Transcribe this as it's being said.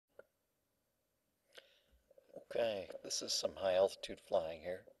Okay, this is some high altitude flying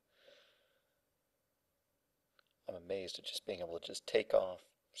here. I'm amazed at just being able to just take off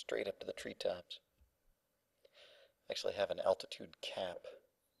straight up to the treetops. I actually have an altitude cap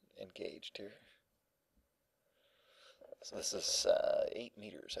engaged here. So this is 8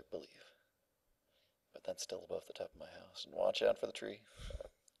 meters, I believe. But that's still above the top of my house. And watch out for the tree.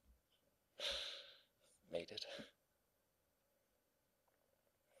 Made it.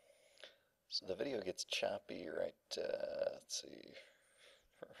 So the video gets choppy right, let's see,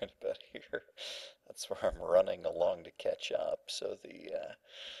 right about here. That's where I'm running along to catch up, so the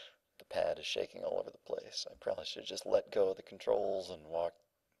pad is shaking all over the place. I probably should just let go of the controls and walk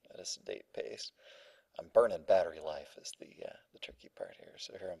at a sedate pace. I'm burning battery life is the tricky part here.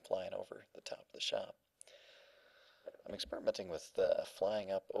 So here I'm flying over the top of the shop. I'm experimenting with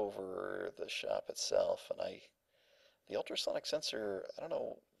flying up over the shop itself, and the ultrasonic sensor, I don't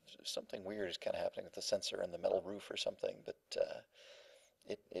know, something weird is kind of happening with the sensor in the metal roof or something, but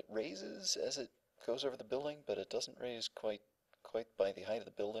it raises as it goes over the building, but it doesn't raise quite by the height of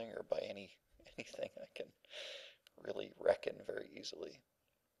the building or by anything I can really reckon very easily.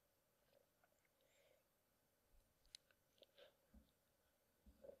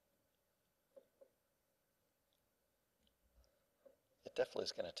 It definitely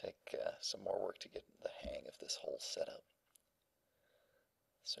is going to take some more work to get the hang of this whole setup.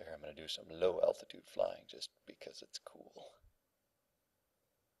 So here I'm going to do some low altitude flying just because it's cool.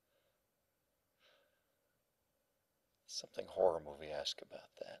 Something horror movie-esque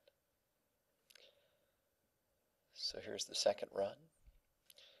about that. So here's the second run.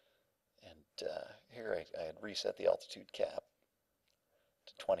 And here I had reset the altitude cap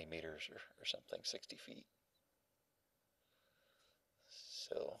to 20 meters or something, 60 feet.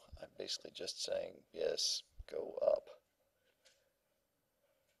 So I'm basically just saying, yes, go up.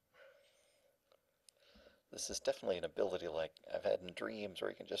 This is definitely an ability like I've had in dreams where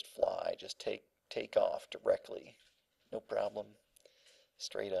you can just fly, just take off directly, no problem,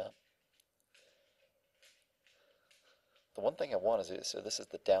 straight up. The one thing I want is, so this is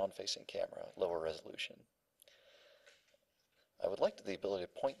the down-facing camera, lower resolution. I would like the ability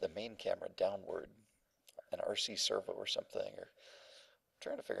to point the main camera downward, an RC servo or something, or I'm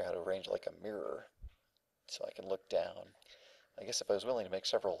trying to figure out how to arrange like a mirror so I can look down. I guess if I was willing to make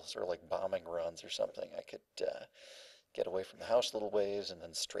several sort of like bombing runs or something, I could get away from the house a little ways and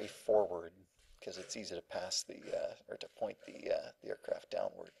then strafe forward because it's easy to pass or to point the aircraft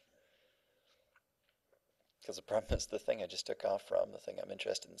downward. Because the problem is the thing I just took off from, the thing I'm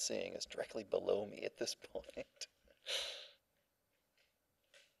interested in seeing, is directly below me at this point.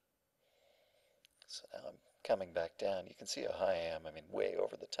 So now I'm coming back down. You can see how high I am. I mean, way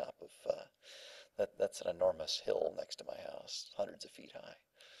over the top of that's an enormous hill next to my house, hundreds of feet high.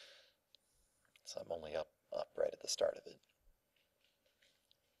 So I'm only up right at the start of it.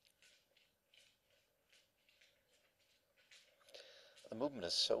 The movement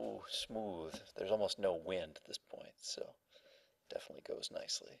is so smooth, there's almost no wind at this point, so definitely goes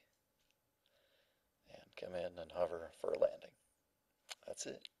nicely. And come in and hover for a landing. That's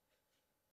it.